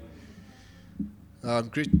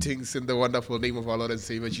Greetings in the wonderful name of our Lord and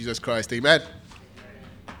Savior Jesus Christ. Amen.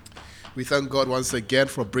 We thank God once again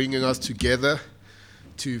for bringing us together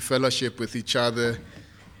to fellowship with each other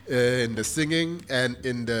in the singing and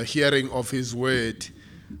in the hearing of His word,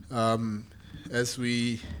 as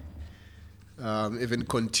we even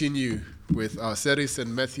continue with our series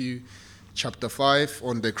in Matthew chapter 5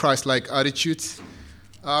 on the Christ-like attitudes.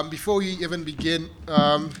 Before we even begin,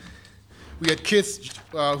 we had kids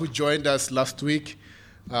who joined us last week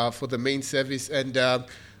for the main service, and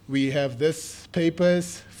we have these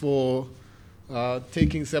papers for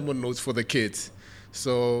taking sermon notes for the kids.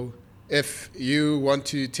 So if you want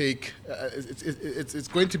to take, it's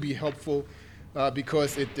going to be helpful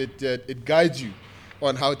because it guides you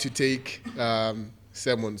on how to take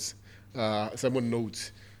sermon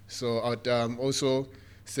notes. So I'd also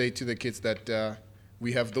say to the kids that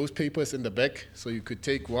we have those papers in the back, so you could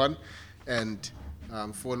take one and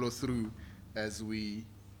follow through as we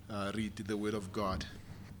read the Word of God.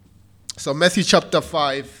 So Matthew chapter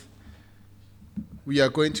 5, we are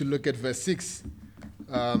going to look at verse 6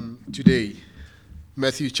 today.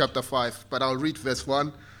 Matthew chapter 5, but I'll read verse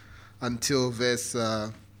 1 until verse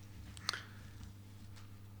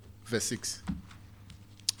 6.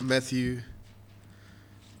 Matthew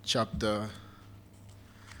chapter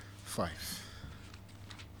 5.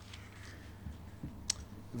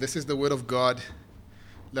 This is the word of God.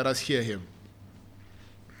 Let us hear him.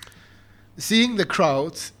 Seeing the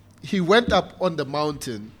crowds, he went up on the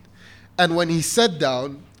mountain, and when he sat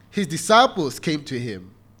down, his disciples came to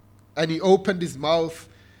him, and he opened his mouth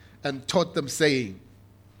and taught them, saying,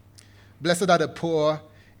 Blessed are the poor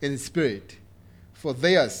in spirit, for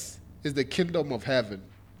theirs is the kingdom of heaven.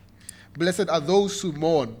 Blessed are those who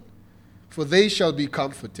mourn, for they shall be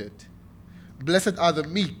comforted. Blessed are the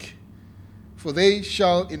meek, for they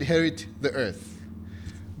shall inherit the earth.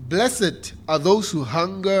 Blessed are those who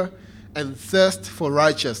hunger and thirst for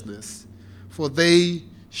righteousness, for they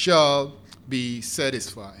shall be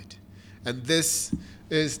satisfied. And this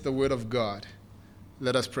is the word of God.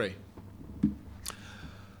 Let us pray.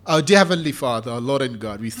 Our dear Heavenly Father, our Lord and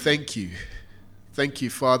God, we thank you. Thank you,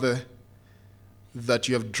 Father, that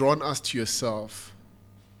you have drawn us to yourself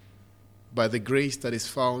by the grace that is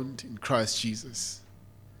found in Christ Jesus.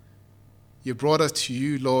 You brought us to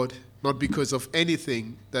you, Lord, not because of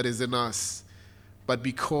anything that is in us, but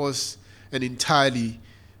because and entirely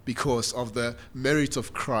because of the merit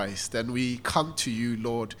of Christ. And we come to you,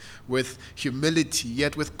 Lord, with humility,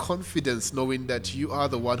 yet with confidence, knowing that you are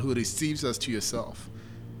the one who receives us to yourself.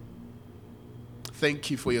 Thank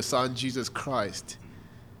you for your Son, Jesus Christ.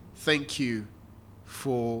 Thank you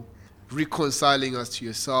for reconciling us to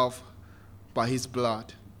yourself by his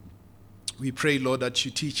blood. We pray, Lord, that you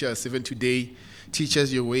teach us even today, teach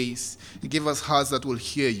us your ways. You give us hearts that will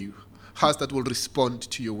hear you, hearts that will respond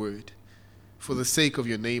to your word. For the sake of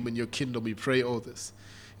your name and your kingdom, we pray all this.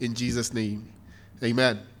 In Jesus' name,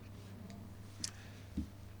 amen.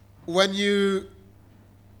 When you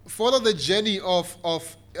follow the journey of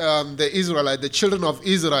the Israelites, the children of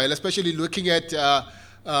Israel, especially looking at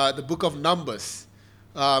the book of Numbers,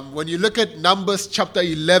 when you look at Numbers chapter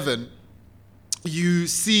 11, you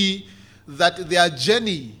see that their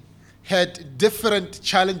journey had different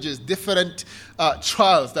challenges, different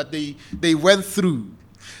trials that they went through.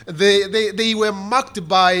 They were marked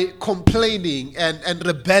by complaining and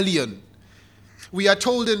rebellion. We are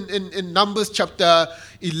told in Numbers chapter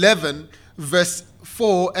 11, verse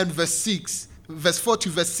 4 and verse 6, verse 4 to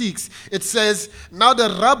verse 6, it says, Now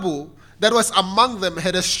the rabble that was among them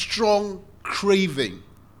had a strong craving.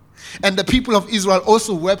 And the people of Israel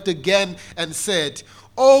also wept again and said,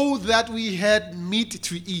 Oh, that we had meat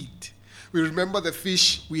to eat. We remember the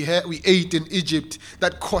fish we ate in Egypt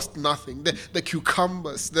that cost nothing. The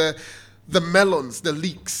cucumbers, the melons, the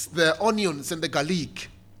leeks, the onions, and the garlic.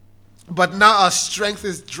 But now our strength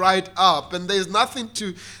is dried up, and there's nothing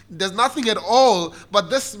at all but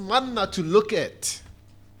this manna to look at.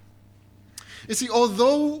 You see,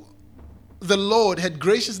 although the Lord had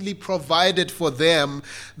graciously provided for them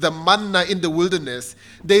the manna in the wilderness,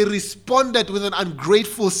 they responded with an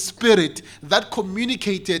ungrateful spirit that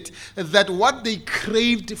communicated that what they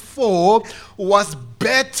craved for was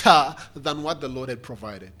better than what the Lord had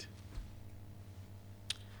provided.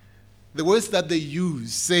 The words that they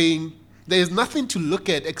use, saying, there is nothing to look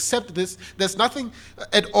at except this, there's nothing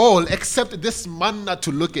at all except this manna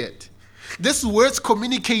to look at. These words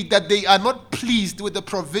communicate that they are not pleased with the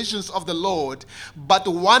provisions of the Lord, but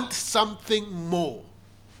want something more.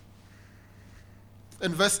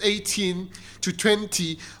 in verse 18 to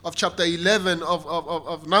 20 of chapter 11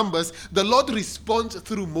 of Numbers, the Lord responds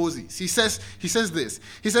through Moses. He says this.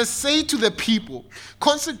 He says, say to the people,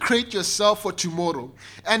 consecrate yourself for tomorrow,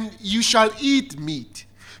 and you shall eat meat.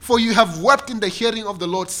 For you have wept in the hearing of the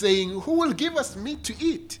Lord, saying, who will give us meat to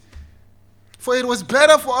eat? For it was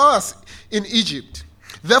better for us in Egypt.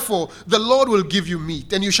 Therefore, the Lord will give you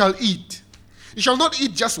meat, and you shall eat. You shall not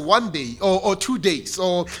eat just 1 day, or 2 days,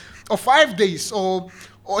 or 5 days, or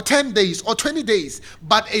 10 days, or 20 days,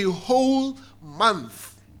 but a whole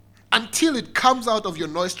month, until it comes out of your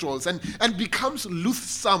nostrils and becomes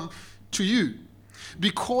loathsome to you,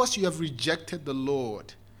 because you have rejected the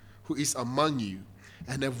Lord who is among you,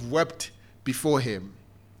 and have wept before him,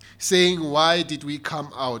 saying, why did we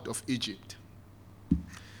come out of Egypt?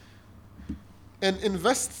 And in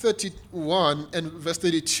verse 31 and verse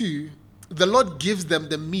 32, the Lord gives them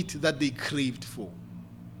the meat that they craved for.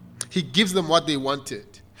 He gives them what they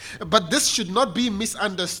wanted. But this should not be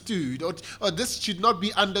misunderstood, or this should not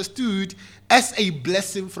be understood as a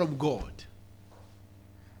blessing from God.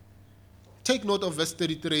 Take note of verse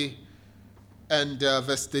 33 and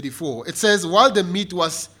verse 34. It says, while the meat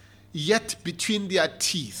was yet between their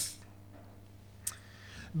teeth,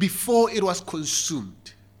 before it was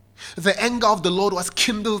consumed, the anger of the Lord was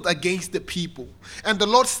kindled against the people, and the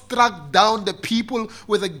Lord struck down the people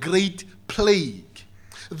with a great plague.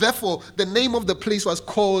 Therefore, the name of the place was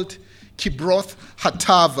called Kibroth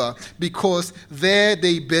Hattava, because there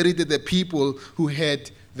they buried the people who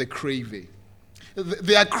had the craving.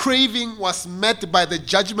 Their craving was met by the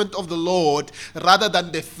judgment of the Lord rather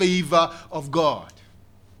than the favor of God.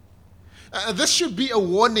 This should be a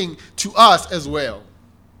warning to us as well.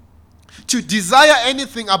 To desire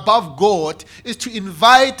anything above God is to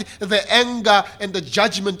invite the anger and the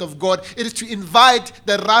judgment of God. It is to invite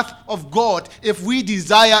the wrath of God if we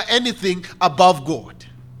desire anything above God.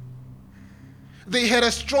 They had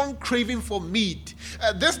a strong craving for meat.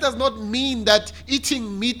 This does not mean that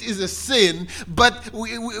eating meat is a sin, but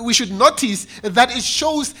we should notice that it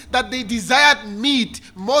shows that they desired meat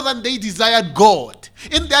more than they desired God.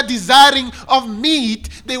 In their desiring of meat,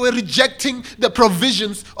 they were rejecting the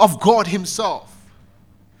provisions of God himself.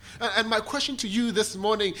 And my question to you this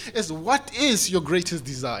morning is, what is your greatest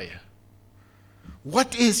desire?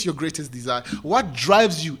 What is your greatest desire? What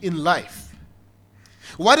drives you in life?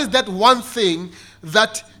 What is that one thing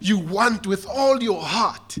that you want with all your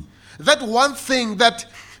heart? That one thing that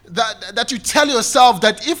you tell yourself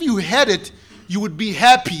that if you had it, you would be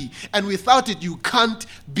happy, and without it, you can't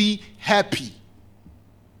be happy.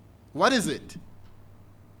 What is it?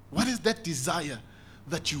 What is that desire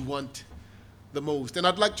that you want the most? And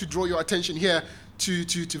I'd like to draw your attention here to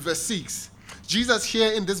verse 6. Jesus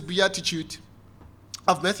here in this beatitude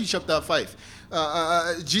of Matthew chapter 5,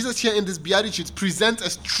 Jesus here in this beatitude presents a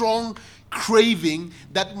strong craving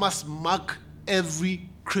that must mark every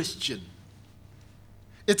Christian.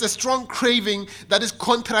 It's a strong craving that is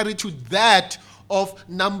contrary to that of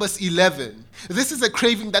Numbers 11. This is a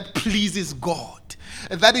craving that pleases God,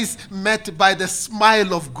 that is met by the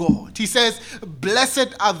smile of God. He says,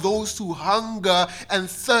 blessed are those who hunger and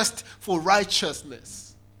thirst for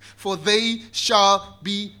righteousness, for they shall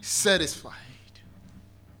be satisfied.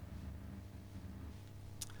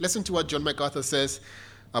 Listen to what John MacArthur says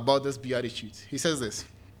about this beatitude. He says this: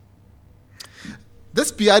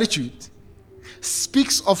 this beatitude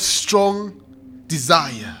speaks of strong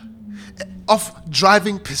desire, of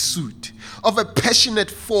driving pursuit, of a passionate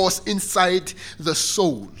force inside the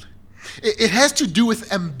soul. It has to do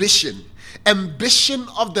with ambition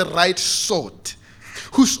of the right sort,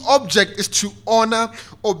 whose object is to honor,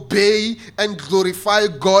 obey, and glorify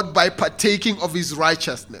God by partaking of his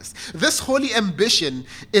righteousness. This holy ambition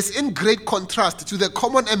is in great contrast to the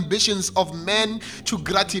common ambitions of men to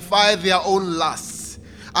gratify their own lusts,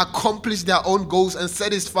 accomplish their own goals, and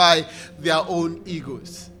satisfy their own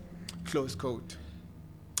egos. Close quote.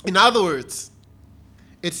 In other words,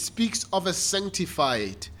 it speaks of a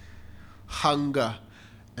sanctified hunger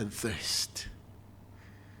and thirst.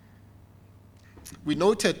 We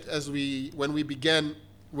noted when we began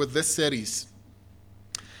with this series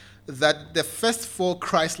that the first 4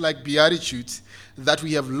 Christ-like beatitudes that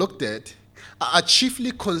we have looked at are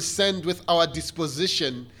chiefly concerned with our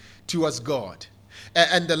disposition towards God,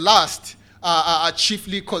 and the last are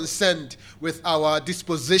chiefly concerned with our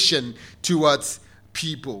disposition towards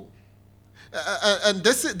people. And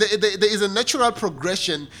there is a natural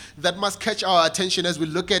progression that must catch our attention as we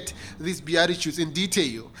look at these beatitudes in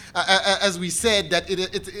detail. As we said, that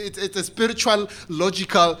it's a spiritual,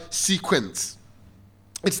 logical sequence.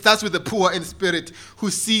 It starts with the poor in spirit who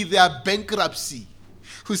see their bankruptcy,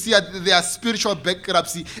 who see their spiritual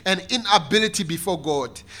bankruptcy and inability before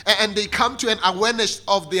God. And they come to an awareness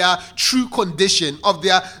of their true condition, of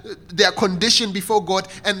their condition before God,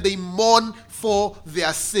 and they mourn for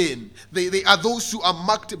their sin. They are those who are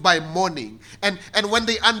marked by mourning. And when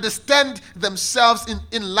they understand themselves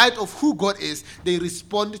in light of who God is, they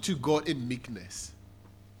respond to God in meekness.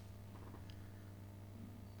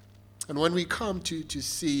 And when we come to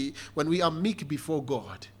see, when we are meek before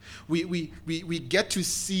God, we get to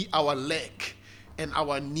see our lack and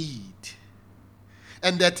our need.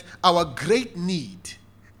 And that our great need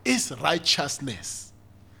is righteousness.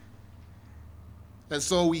 And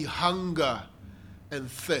so we hunger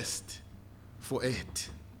and thirst for it.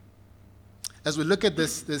 As we look at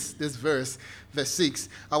this verse, verse 6,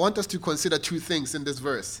 I want us to consider two things in this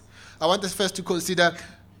verse. I want us first to consider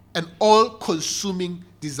an all-consuming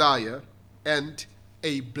desire and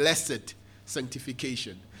a blessed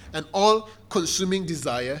sanctification. An all-consuming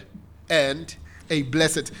desire and a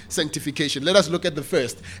blessed sanctification. Let us look at the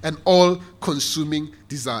first, an all-consuming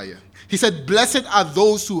desire. He said, blessed are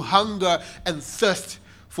those who hunger and thirst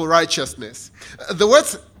for righteousness. The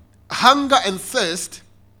words hunger and thirst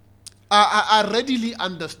are readily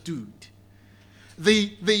understood.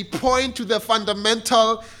 They point to the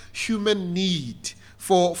fundamental human need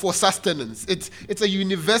for sustenance. It's a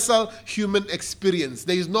universal human experience.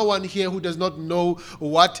 There is no one here who does not know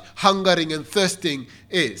what hungering and thirsting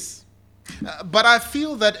is. But I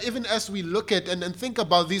feel that even as we look at and think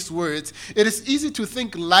about these words, it is easy to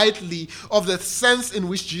think lightly of the sense in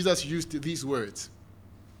which Jesus used these words.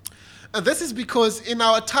 And this is because in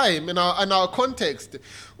our time, in our context,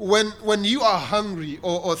 when you are hungry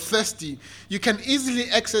or thirsty, you can easily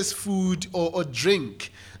access food or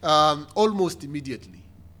drink almost immediately.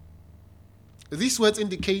 These words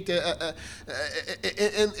indicate in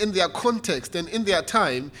their context and in their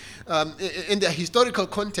time, in their historical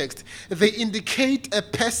context, they indicate a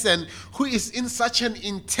person who is in such an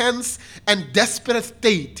intense and desperate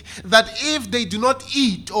state that if they do not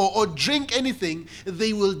eat or drink anything,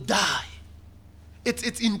 they will die.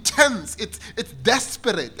 It's intense, it's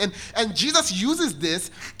desperate. And Jesus uses this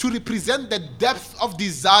to represent the depth of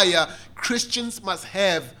desire Christians must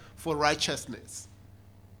have for righteousness.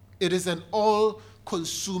 It is an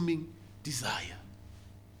all-consuming desire.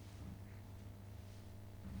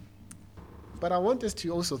 But I want us to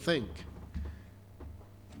also think.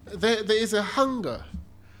 There is a hunger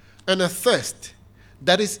and a thirst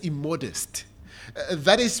that is immodest,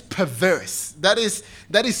 that is perverse, that is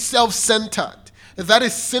self-centered, that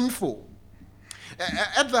is sinful.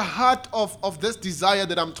 At the heart of this desire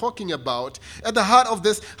that I'm talking about, at the heart of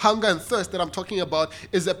this hunger and thirst that I'm talking about,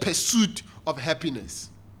 is a pursuit of happiness.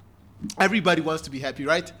 Everybody wants to be happy,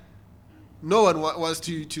 right? No one wants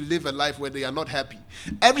to live a life where they are not happy.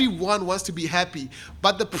 Everyone wants to be happy.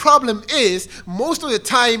 But the problem is, most of the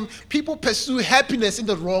time, people pursue happiness in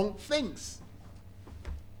the wrong things.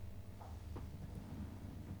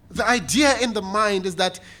 The idea in the mind is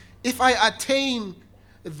that if I attain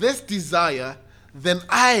this desire, then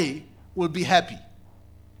I will be happy.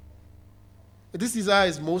 This desire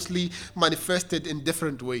is mostly manifested in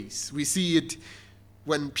different ways. We see it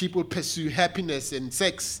when people pursue happiness in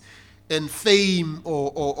sex, in fame,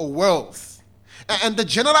 or wealth. And the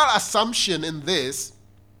general assumption in this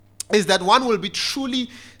is that one will be truly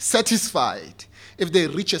satisfied if they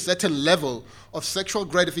reach a certain level of sexual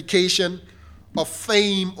gratification, of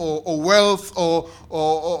fame, or wealth, or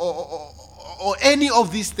any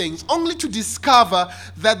of these things, only to discover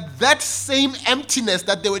that same emptiness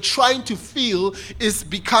that they were trying to feel is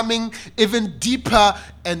becoming even deeper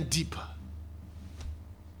and deeper.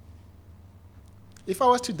 If I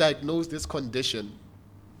was to diagnose this condition,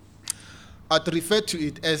 I'd refer to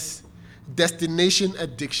it as destination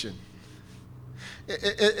addiction.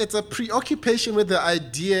 It's a preoccupation with the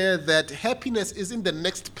idea that happiness is in the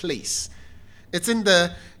next place. It's in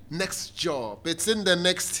the next job. It's in the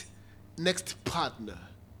next partner.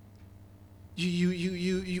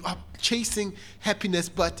 You are chasing happiness,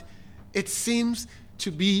 but it seems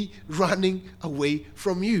to be running away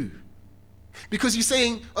from you. Because you're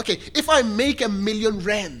saying, okay, if I make 1 million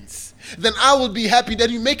rands, then I will be happy. Then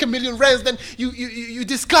you make 1 million rands, then you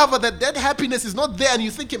discover that happiness is not there, and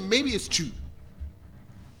you think maybe it's true.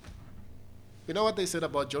 You know what they said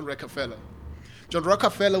about John Rockefeller? John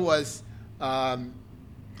Rockefeller was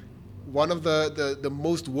one of the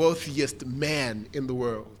most wealthiest men in the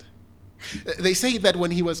world. They say that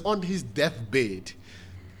when he was on his deathbed,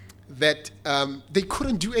 that they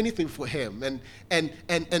couldn't do anything for him, and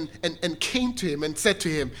came to him and said to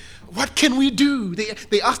him, "What can we do?"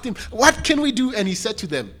 They asked him, "What can we do?" And he said to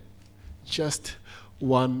them, "Just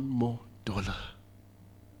 $1 more."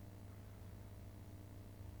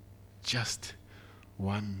 just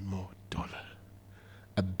one more dollar.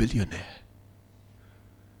 A billionaire.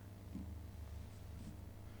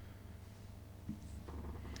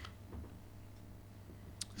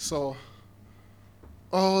 So,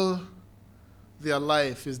 all their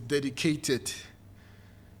life is dedicated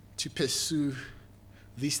to pursue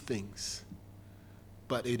these things,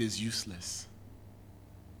 but it is useless.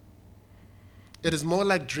 It is more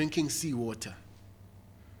like drinking seawater.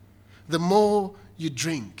 The more you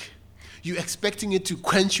drink, you're expecting it to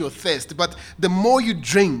quench your thirst, but the more you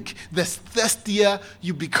drink, the thirstier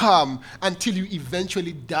you become until you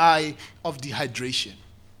eventually die of dehydration.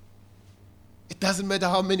 It doesn't matter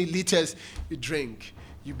how many liters you drink,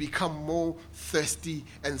 you become more thirsty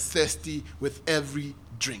and thirsty with every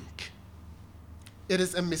drink. It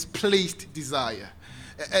is a misplaced desire,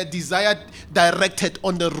 a desire directed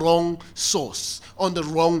on the wrong source, on the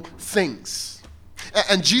wrong things.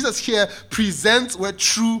 And Jesus here presents where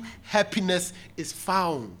true happiness is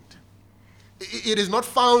found. It is not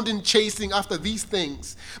found in chasing after these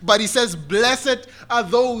things, but he says, blessed are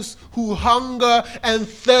those who hunger and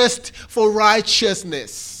thirst for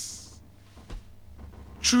righteousness.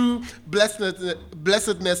 True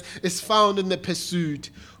blessedness is found in the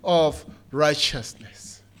pursuit of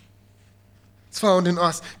righteousness. It's found in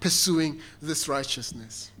us pursuing this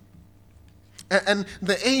righteousness. And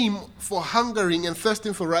the aim for hungering and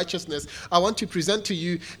thirsting for righteousness, I want to present to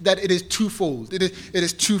you that it is twofold. It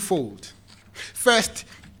is twofold. First,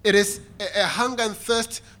 it is a hunger and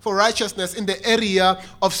thirst for righteousness in the area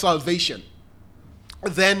of salvation.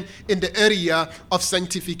 Then in the area of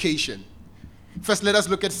sanctification. First, let us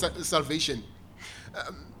look at salvation.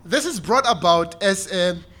 This is brought about as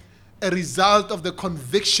a result of the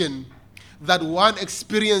conviction that one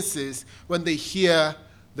experiences when they hear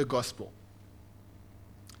the gospel.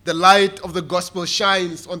 The light of the gospel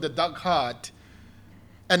shines on the dark heart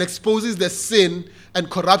and exposes the sin and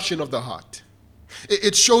corruption of the heart.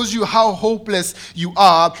 It shows you how hopeless you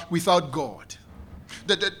are without God.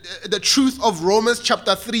 The truth of Romans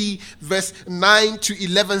chapter 3, verse 9 to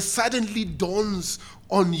 11 suddenly dawns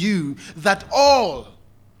on you that all,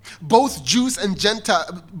 both Jews and Gentiles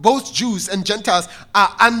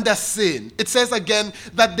are under sin. It says again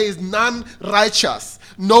that there is none righteous,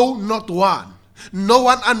 no, not one. No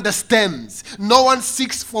one understands. No one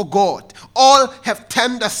seeks for God. All have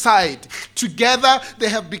turned aside. Together they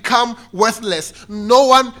have become worthless. No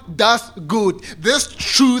one does good. This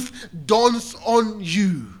truth dawns on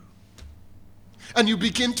you. And you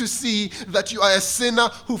begin to see that you are a sinner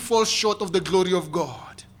who falls short of the glory of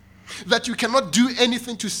God. That you cannot do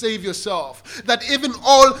anything to save yourself. That even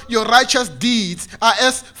all your righteous deeds are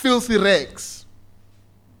as filthy rags.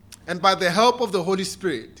 And by the help of the Holy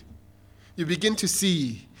Spirit, you begin to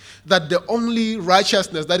see that the only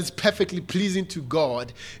righteousness that is perfectly pleasing to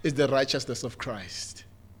God is the righteousness of Christ.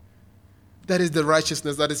 That is the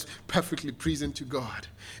righteousness that is perfectly pleasing to God.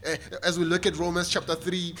 As we look at Romans chapter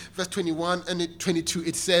 3, verse 21 and 22,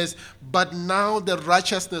 it says, but now the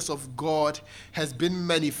righteousness of God has been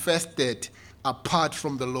manifested apart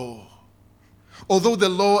from the law. Although the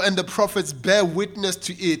law and the prophets bear witness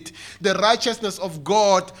to it, the righteousness of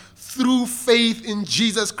God through faith in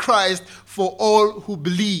Jesus Christ for all who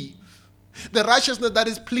believe. The righteousness that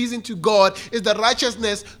is pleasing to God is the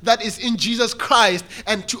righteousness that is in Jesus Christ.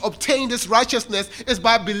 And to obtain this righteousness is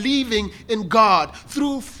by believing in God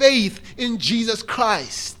through faith in Jesus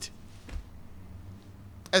Christ.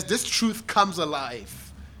 As this truth comes alive,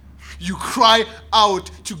 you cry out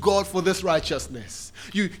to God for this righteousness.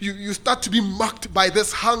 You start to be marked by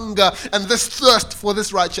this hunger and this thirst for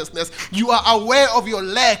this righteousness. You are aware of your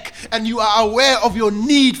lack and you are aware of your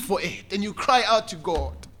need for it. And you cry out to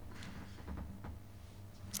God.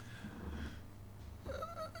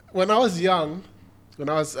 When I was young,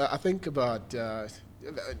 I think about,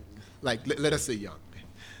 let us say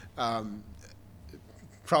young,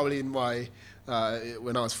 probably in my,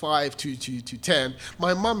 when I was 5 to 10,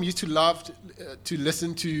 my mom used to love to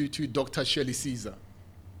listen to Dr. Shirley Caesar,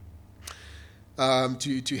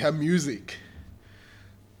 to her music.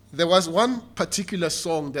 There was one particular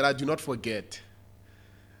song that I do not forget,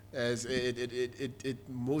 as it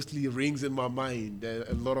mostly rings in my mind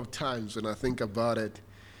a lot of times when I think about it.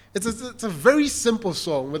 It's a very simple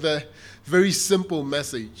song with a very simple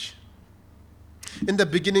message. In the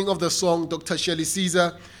beginning of the song, Dr. Shirley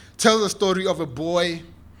Caesar tells the story of a boy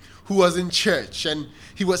who was in church and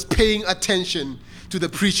he was paying attention to the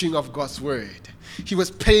preaching of God's word. He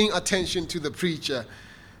was paying attention to the preacher.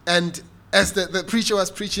 And as the preacher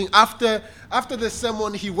was preaching, after the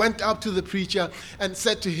sermon, he went up to the preacher and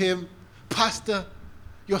said to him, "Pastor,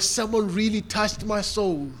 your sermon really touched my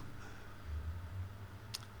soul."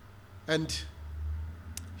 And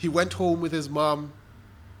he went home with his mom.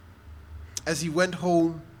 As he went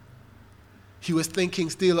home, he was thinking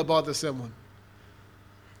still about the sermon.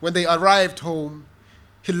 When they arrived home,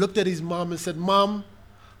 he looked at his mom and said, "Mom,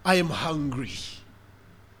 I am hungry."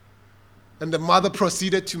 And the mother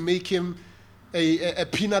proceeded to make him a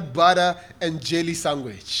peanut butter and jelly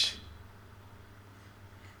sandwich.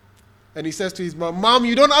 And he says to his mom, "Mom,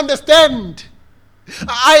 you don't understand.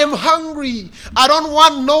 I am hungry. I don't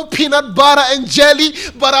want no peanut butter and jelly,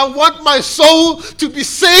 but I want my soul to be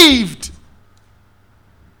saved."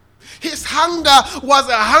 His hunger was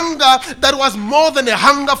a hunger that was more than a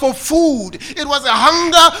hunger for food. It was a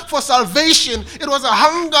hunger for salvation. It was a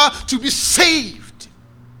hunger to be saved.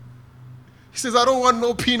 He says, "I don't want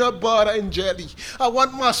no peanut butter and jelly. I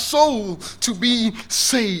want my soul to be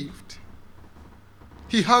saved."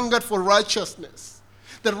 He hungered for righteousness,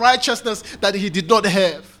 the righteousness that he did not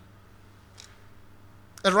have,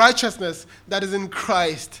 a righteousness that is in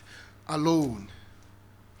Christ alone.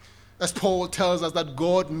 As Paul tells us that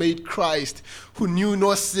God made Christ, who knew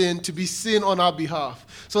no sin, to be sin on our behalf,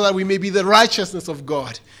 so that we may be the righteousness of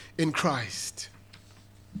God in Christ.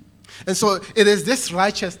 And so it is this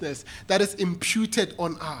righteousness that is imputed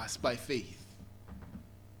on us by faith.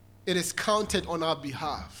 It is counted on our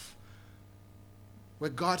behalf, where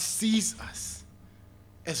God sees us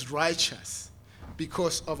as righteous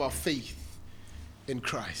because of our faith in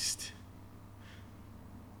Christ.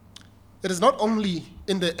 It is not only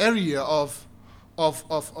in the area of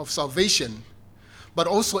salvation, but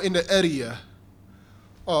also in the area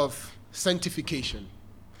of sanctification.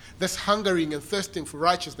 This hungering and thirsting for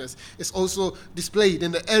righteousness is also displayed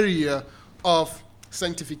in the area of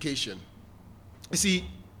sanctification. You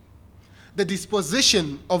see, the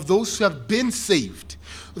disposition of those who have been saved,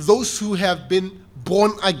 those who have been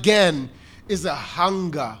born again, is a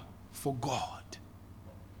hunger for God.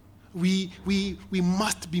 We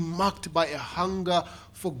must be marked by a hunger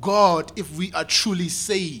for God if we are truly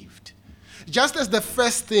saved. Just as the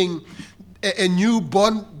first thing a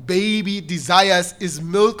newborn baby desires is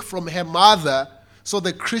milk from her mother, so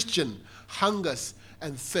the Christian hungers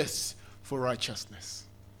and thirsts for righteousness.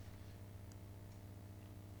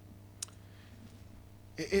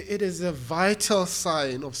 It is a vital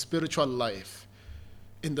sign of spiritual life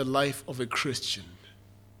in the life of a Christian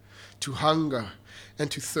to hunger and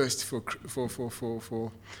to thirst for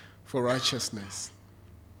righteousness.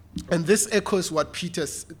 And this echoes what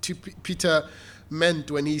Peter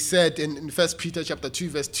meant when he said in 1 Peter chapter 2,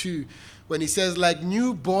 verse 2, when he says, "Like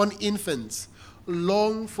newborn infants,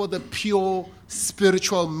 long for the pure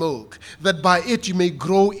spiritual milk, that by it you may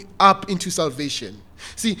grow up into salvation."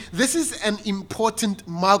 See, this is an important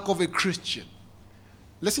mark of a Christian.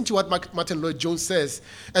 Listen to what Martin Lloyd-Jones says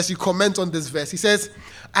as he comments on this verse. He says,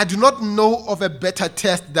 "I do not know of a better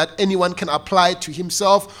test that anyone can apply to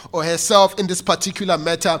himself or herself in this particular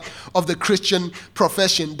matter of the Christian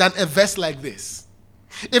profession than a verse like this.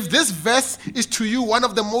 If this verse is to you one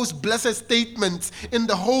of the most blessed statements in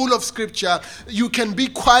the whole of Scripture, you can be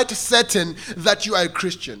quite certain that you are a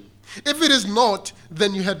Christian. If it is not,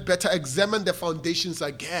 then you had better examine the foundations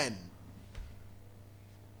again."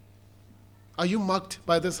 Are you marked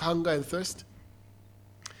by this hunger and thirst?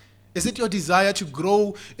 Is it your desire to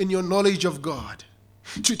grow in your knowledge of God,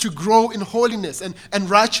 to grow in holiness and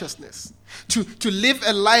righteousness, to live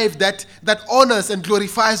a life that honors and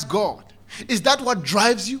glorifies God? Is that what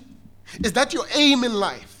drives you? Is that your aim in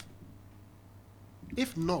life?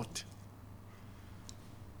 If not,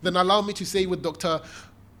 then allow me to say with Dr.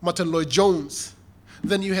 Martin Lloyd-Jones,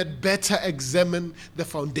 then you had better examine the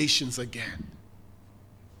foundations again.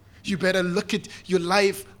 You better look at your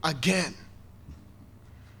life again.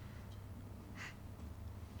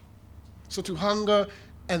 So to hunger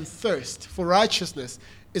and thirst for righteousness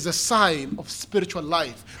is a sign of spiritual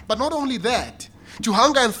life. But not only that, to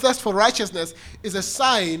hunger and thirst for righteousness is a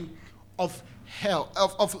sign of health,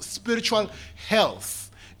 of spiritual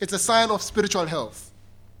health. It's a sign of spiritual health.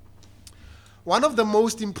 One of the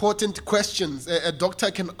most important questions a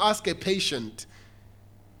doctor can ask a patient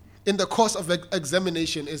in the course of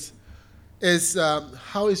examination is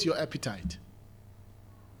how is your appetite?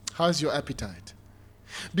 How is your appetite?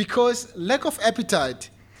 Because lack of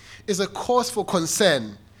appetite is a cause for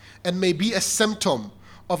concern and may be a symptom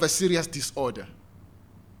of a serious disorder.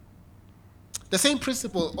 The same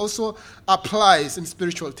principle also applies in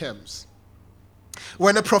spiritual terms.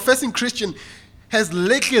 When a professing Christian has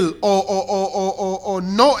little or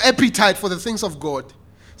no appetite for the things of God,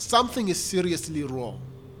 something is seriously wrong.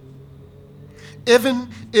 Even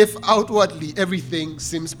if outwardly everything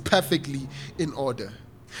seems perfectly in order.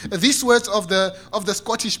 These words of the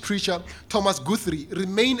Scottish preacher Thomas Guthrie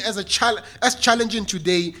remain as challenging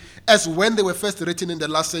today as when they were first written in the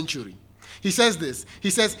last century. He says this. He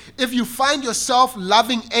says, if you find yourself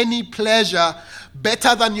loving any pleasure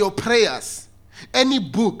better than your prayers, any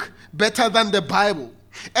book better than the Bible,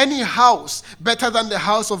 any house better than the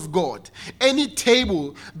house of God, any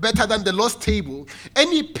table better than the Lord's table,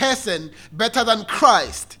 any person better than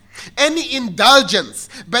Christ, any indulgence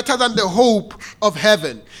better than the hope of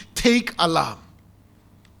heaven, take alarm.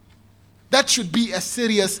 That should be a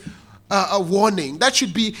serious warning. That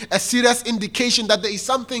should be a serious indication that there is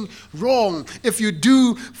something wrong if you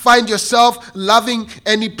do find yourself loving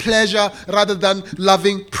any pleasure rather than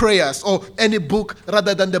loving prayers, or any book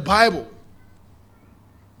rather than the Bible.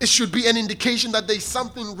 It should be an indication that there is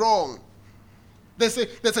something wrong. There's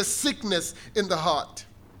a sickness in the heart.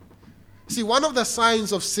 See, one of the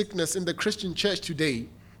signs of sickness in the Christian church today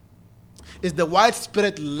is the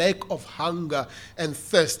widespread lack of hunger and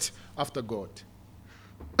thirst after God.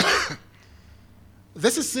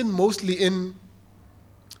 This is seen mostly in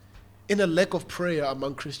a lack of prayer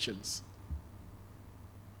among Christians.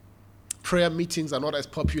 Prayer meetings are not as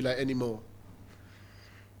popular anymore.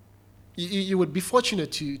 You would be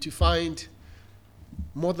fortunate to find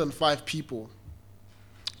more than 5 people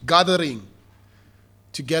gathering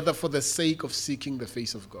together for the sake of seeking the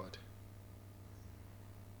face of God.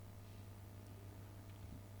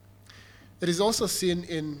 It is also seen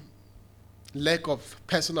in lack of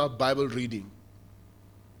personal Bible reading.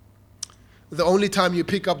 The only time you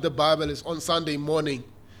pick up the Bible is on Sunday morning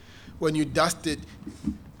when you dust it,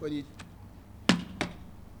 when you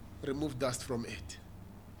remove dust from it.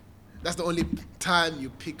 That's the only time you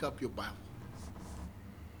pick up your Bible.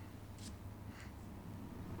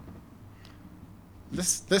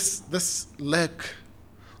 This lack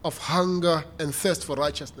of hunger and thirst for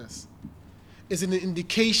righteousness is an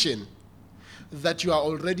indication that you are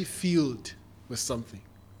already filled with something.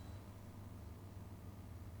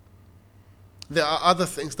 There are other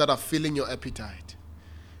things that are filling your appetite.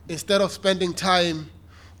 Instead of spending time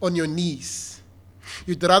on your knees,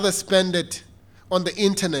 you'd rather spend it on the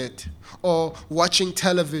internet or watching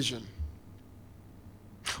television.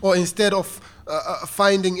 Or instead of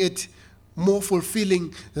finding it more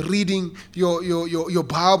fulfilling reading your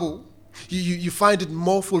Bible, you find it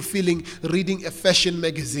more fulfilling reading a fashion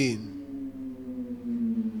magazine.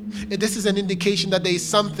 And this is an indication that there is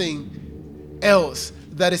something else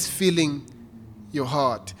that is filling your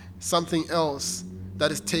heart, something else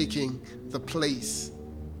that is taking the place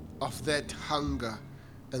of that hunger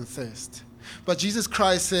and thirst. But Jesus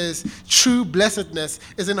Christ says true blessedness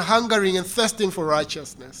is in hungering and thirsting for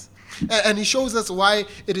righteousness. And he shows us why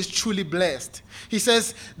it is truly blessed. He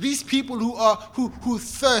says these people who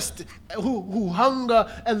thirst, who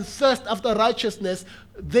hunger and thirst after righteousness,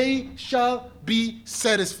 they shall be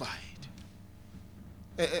satisfied.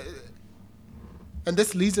 And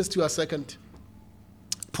this leads us to our second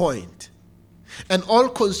point. An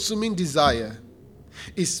all-consuming desire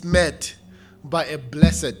is met by a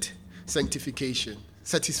blessed satisfaction.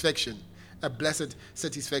 A blessed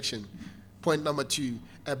satisfaction. Point number 2,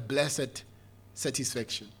 a blessed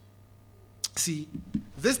satisfaction. See,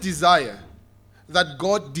 this desire that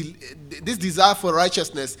God, this desire for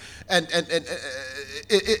righteousness, and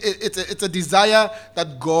it's a desire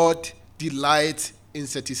that God delights in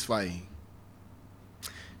satisfying.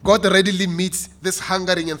 God readily meets this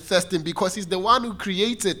hungering and thirsting because he's the one who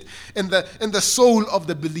creates it in the soul of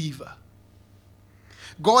the believer.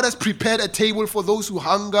 God has prepared a table for those who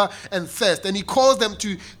hunger and thirst, and he calls them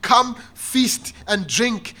to come feast and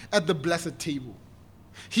drink at the blessed table.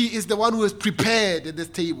 He is the one who has prepared this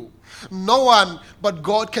table. No one but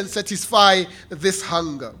God can satisfy this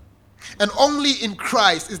hunger. And only in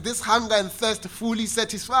Christ is this hunger and thirst fully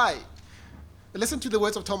satisfied. Listen to the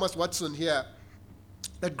words of Thomas Watson here,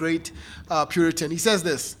 that great Puritan. He says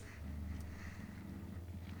this: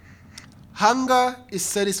 hunger is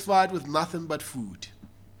satisfied with nothing but food.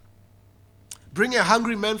 Bring a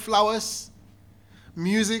hungry man flowers,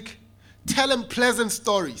 music, tell him pleasant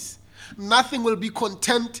stories. Nothing will be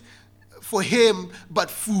content for him but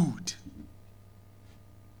food.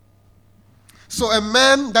 So a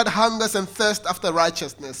man that hungers and thirsts after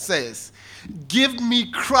righteousness says, give me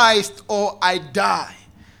Christ or I die.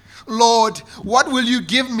 Lord, what will you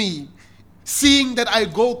give me, seeing that I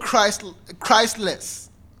go Christless?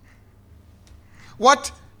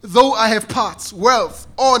 What though I have parts, wealth,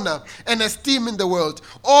 honor, and esteem in the world?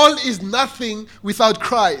 All is nothing without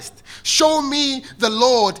Christ. Show me the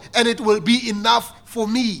Lord, and it will be enough for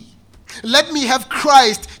me. Let me have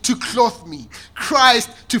Christ to clothe me, Christ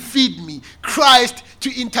to feed me, Christ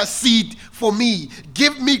to intercede for me.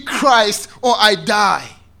 Give me Christ or I die.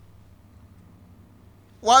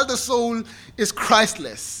 While the soul is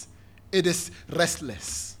Christless, it is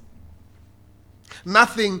restless.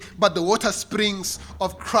 Nothing but the water springs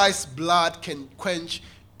of Christ's blood can quench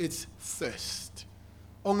its thirst.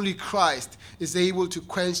 Only Christ is able to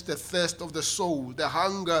quench the thirst of the soul, the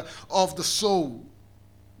hunger of the soul.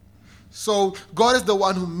 So God is the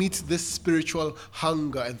one who meets this spiritual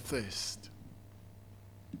hunger and thirst.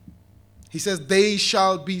 He says, they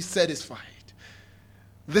shall be satisfied.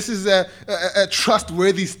 This is a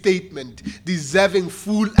trustworthy statement, deserving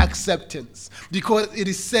full acceptance, because it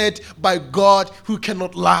is said by God who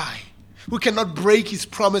cannot lie, who cannot break his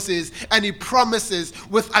promises, and he promises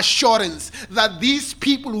with assurance that these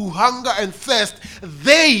people who hunger and thirst,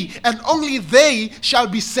 they and only they shall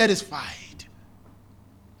be satisfied.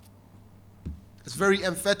 It's very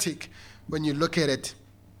emphatic when you look at it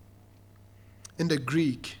in the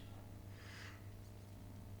Greek.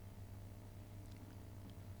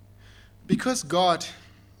 Because God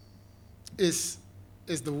is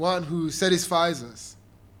the one who satisfies us,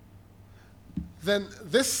 then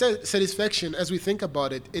this satisfaction, as we think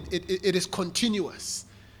about it, it is continuous.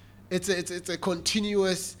 It's a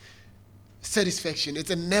continuous satisfaction.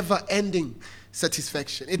 It's a never-ending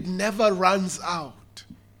satisfaction. It never runs out.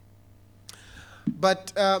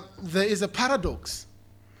 But there is a paradox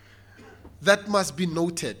that must be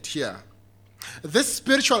noted here. This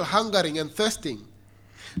spiritual hungering and thirsting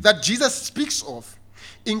that Jesus speaks of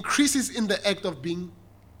increases in the act of being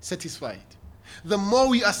satisfied. The more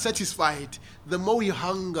we are satisfied, the more we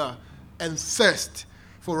hunger and thirst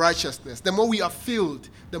for righteousness. The more we are filled,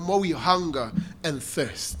 the more we hunger and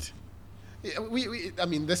thirst.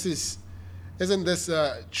 Isn't this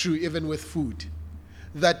true even with food?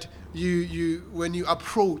 That you when you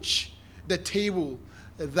approach the table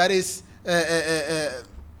that is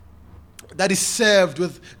served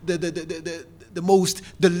with the most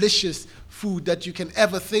delicious food that you can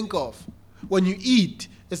ever think of. When you eat,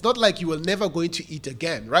 it's not like you are never going to eat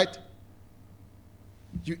again, right?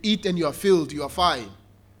 You eat and you are filled, you are fine.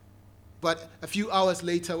 But a few hours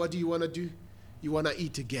later, what do you want to do? You want to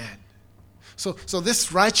eat again. So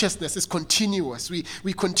this righteousness is continuous.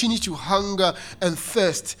 We continue to hunger and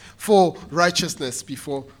thirst for righteousness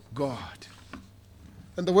before God.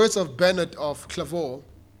 And the words of Bernard of Clairvaux,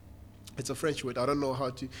 it's a French word. I don't know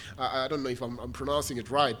I don't know if I'm pronouncing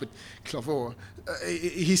it right, but Clairvaux,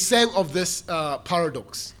 he sang of this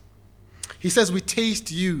paradox. He says, we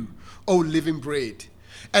taste you, O living bread,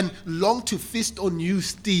 and long to feast on you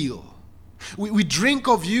still. We drink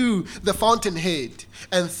of you, the fountainhead,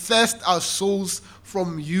 and thirst our souls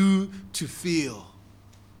from you to fill.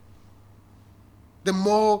 The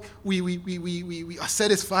more we are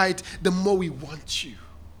satisfied, the more we want you.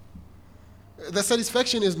 The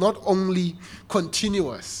satisfaction is not only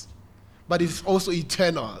continuous, but it's also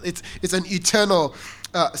eternal. It's an eternal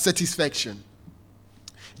satisfaction.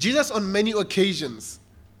 Jesus, on many occasions,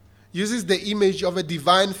 uses the image of a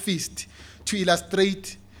divine feast to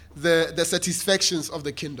illustrate the satisfactions of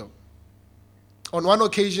the kingdom. On one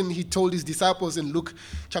occasion, he told his disciples in Luke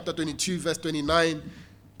chapter 22, verse 29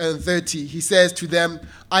 and 30, he says to them,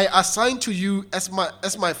 I assign to you as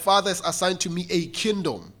my Father has assigned to me a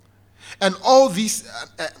kingdom, and all these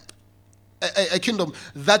a kingdom,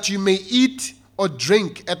 that you may eat or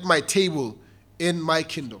drink at my table in my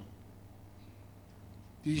kingdom.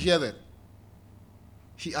 Do you hear that?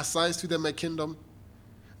 He assigns to them a kingdom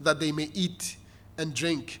that they may eat and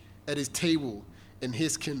drink at his table in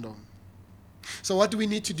his kingdom. So what do we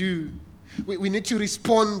need to do? We need to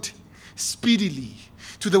respond speedily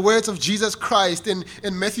to the words of Jesus Christ in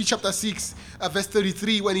Matthew chapter 6, verse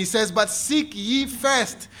 33, when he says, but seek ye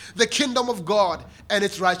first the kingdom of God and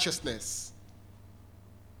its righteousness,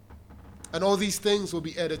 and all these things will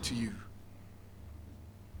be added to you.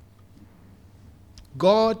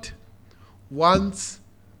 God wants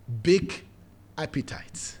big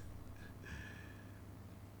appetites.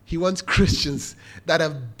 He wants Christians that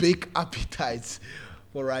have big appetites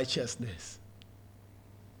for righteousness,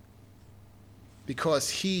 because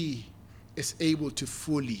he is able to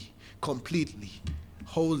fully, completely,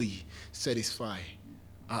 wholly satisfy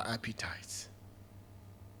our appetites.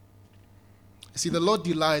 See, the Lord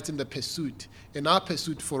delights in our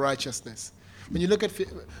pursuit for righteousness. When you look at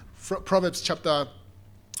Proverbs chapter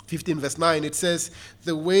 15, verse 9, it says,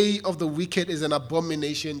 the way of the wicked is an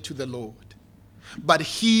abomination to the Lord, but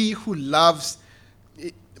he loves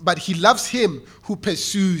him who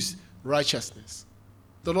pursues righteousness.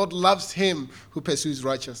 The Lord loves him who pursues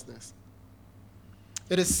righteousness.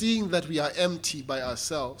 It is seeing that we are empty by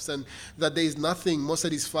ourselves and that there is nothing more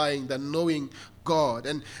satisfying than knowing God,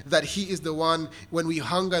 and that He is the one, when we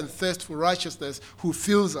hunger and thirst for righteousness, who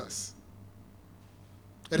fills us.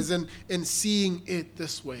 It is in seeing it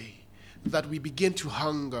this way that we begin to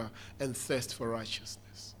hunger and thirst for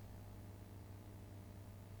righteousness.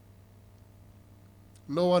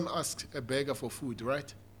 No one asks a beggar for food,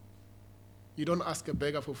 right? You don't ask a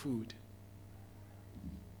beggar for food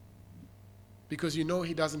because you know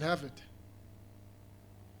he doesn't have it.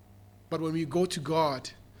 But when we go to God,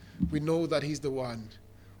 we know that He's the one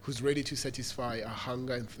who's ready to satisfy our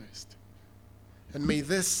hunger and thirst. And may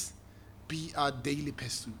this be our daily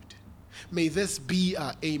pursuit. May this be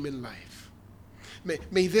our aim in life.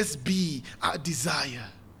 May this be our desire.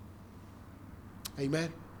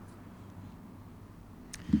 Amen.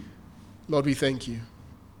 Lord, we thank you.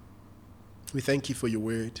 We thank you for your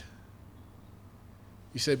word.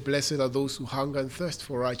 You said, blessed are those who hunger and thirst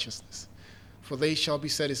for righteousness, for they shall be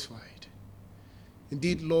satisfied.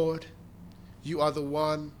 Indeed, Lord, you are the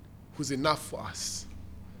one who's enough for us.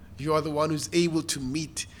 You are the one who's able to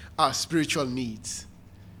meet our spiritual needs.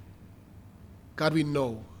 God, we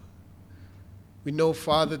know,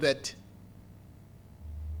 Father, that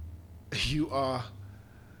you are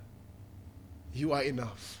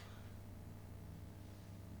enough.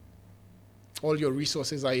 All your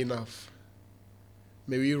resources are enough.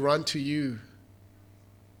 May we run to you,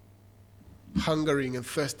 hungering and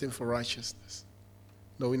thirsting for righteousness,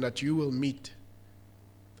 knowing that you will meet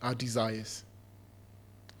our desires.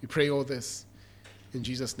 We pray all this in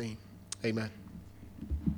Jesus' name. Amen.